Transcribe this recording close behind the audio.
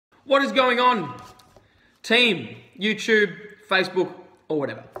What is going on? Team, YouTube, Facebook, or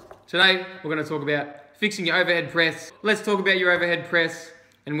whatever. Today, we're going to talk about fixing your overhead press. Let's talk about your overhead press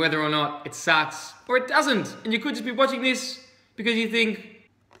and whether or not it sucks or it doesn't. And you could just be watching this because you think,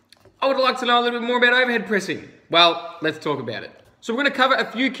 I would like to know a little bit more about overhead pressing. Well, let's talk about it. So we're going to cover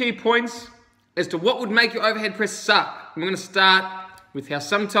a few key points as to what would make your overhead press suck. And we're going to start with how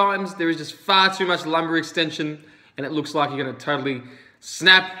sometimes there is just far too much lumbar extension and it looks like you're going to totally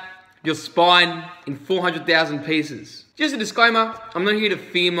snap your spine in 400,000 pieces. Just a disclaimer, I'm not here to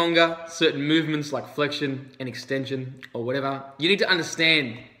fearmonger certain movements like flexion and extension or whatever. You need to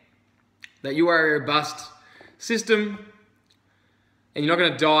understand that you are a robust system and you're not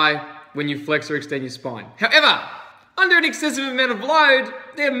going to die when you flex or extend your spine. However, under an excessive amount of load,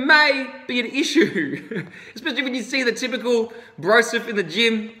 there may be an issue. Especially when you see the typical brosif in the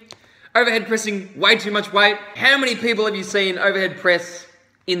gym, overhead pressing way too much weight. How many people have you seen overhead press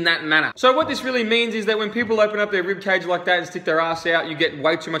in that manner? So what this really means is that when people open up their rib cage like that and stick their ass out, you get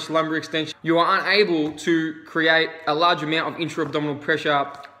way too much lumbar extension. You are unable to create a large amount of intra-abdominal pressure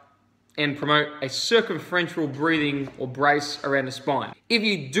and promote a circumferential breathing or brace around the spine. If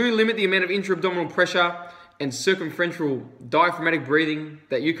you do limit the amount of intra-abdominal pressure and circumferential diaphragmatic breathing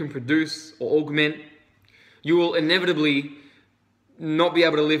that you can produce or augment, you will inevitably not be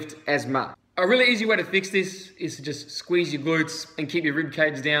able to lift as much. A really easy way to fix this is to just squeeze your glutes and keep your rib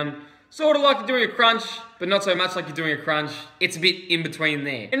cage down, sort of like you're doing a crunch, but not so much like you're doing a crunch. It's a bit in between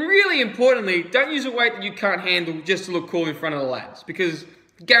there. And really importantly, don't use a weight that you can't handle just to look cool in front of the lads, because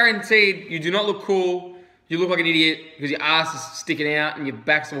guaranteed you do not look cool. You look like an idiot because your ass is sticking out and your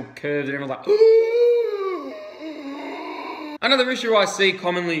back's all curved and everyone's like, ooh. Another issue I see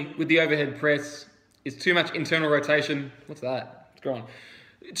commonly with the overhead press is too much internal rotation. What's that? What's going on?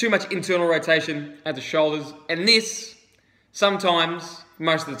 Too much internal rotation at the shoulders, and this sometimes,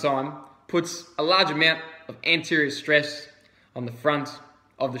 most of the time, puts a large amount of anterior stress on the front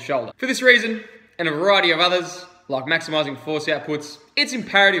of the shoulder. For this reason, and a variety of others, like maximizing force outputs, it's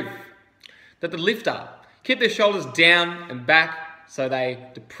imperative that the lifter keep their shoulders down and back so they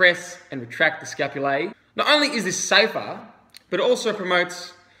depress and retract the scapulae. Not only is this safer, but it also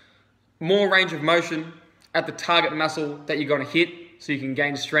promotes more range of motion at the target muscle that you're going to hit, so you can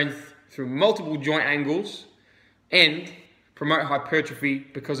gain strength through multiple joint angles and promote hypertrophy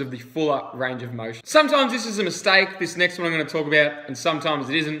because of the fuller range of motion. Sometimes this is a mistake, this next one I'm going to talk about, and sometimes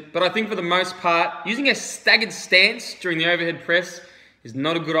it isn't, but I think for the most part, using a staggered stance during the overhead press is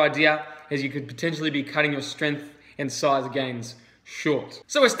not a good idea, as you could potentially be cutting your strength and size gains short.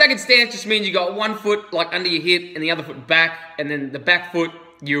 So a staggered stance just means you got one foot like under your hip and the other foot back, and then the back foot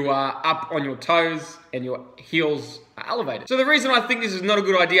you are up on your toes and your heels are elevated. So the reason I think this is not a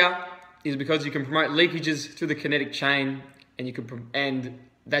good idea is because you can promote leakages through the kinetic chain, and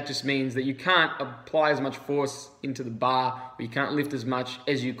that just means that you can't apply as much force into the bar, or you can't lift as much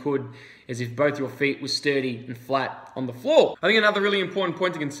as you could as if both your feet were sturdy and flat on the floor. I think another really important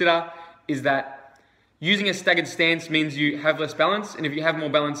point to consider is that using a staggered stance means you have less balance, and if you have more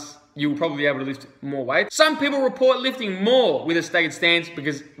balance, you'll probably be able to lift more weight. Some people report lifting more with a staggered stance,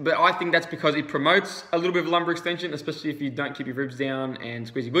 but I think that's because it promotes a little bit of lumbar extension, especially if you don't keep your ribs down and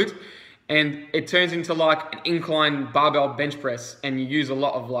squeeze your glutes. And it turns into like an incline barbell bench press, and you use a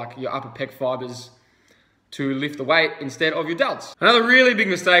lot of like your upper pec fibers to lift the weight instead of your delts. Another really big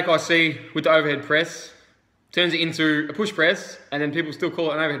mistake I see with the overhead press turns it into a push press, and then people still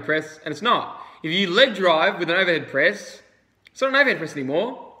call it an overhead press, and it's not. If you leg drive with an overhead press, it's not an overhead press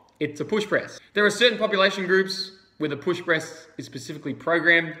anymore. It's a push press. There are certain population groups where the push press is specifically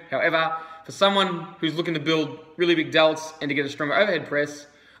programmed. However, for someone who's looking to build really big delts and to get a stronger overhead press,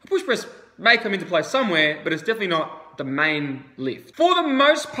 a push press may come into play somewhere, but it's definitely not the main lift. For the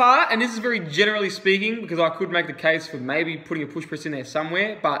most part, and this is very generally speaking, because I could make the case for maybe putting a push press in there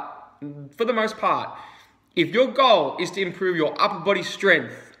somewhere, but for the most part, if your goal is to improve your upper body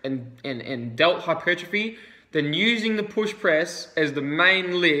strength and delt hypertrophy, then using the push press as the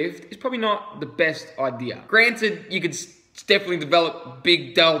main lift is probably not the best idea. Granted, you could definitely develop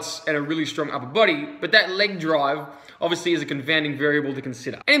big delts and a really strong upper body, but that leg drive obviously is a confounding variable to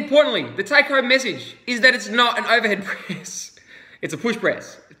consider. And importantly, the take-home message is that it's not an overhead press. It's a push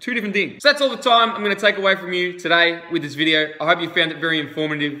press. Two different things. So that's all the time I'm going to take away from you today with this video. I hope you found it very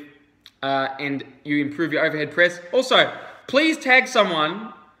informative and you improve your overhead press. Also, please tag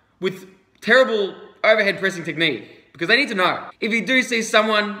someone with terrible overhead pressing technique, because they need to know. If you do see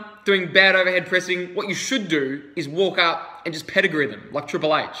someone doing bad overhead pressing, what you should do is walk up and just pedigree them like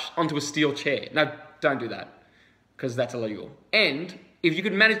Triple H onto a steel chair. No, don't do that, because that's illegal. And if you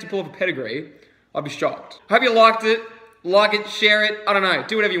could manage to pull off a pedigree, I'd be shocked. I hope you liked it. like it, share it, I don't know,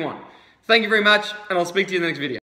 do whatever you want. Thank you very much, and I'll speak to you in the next video.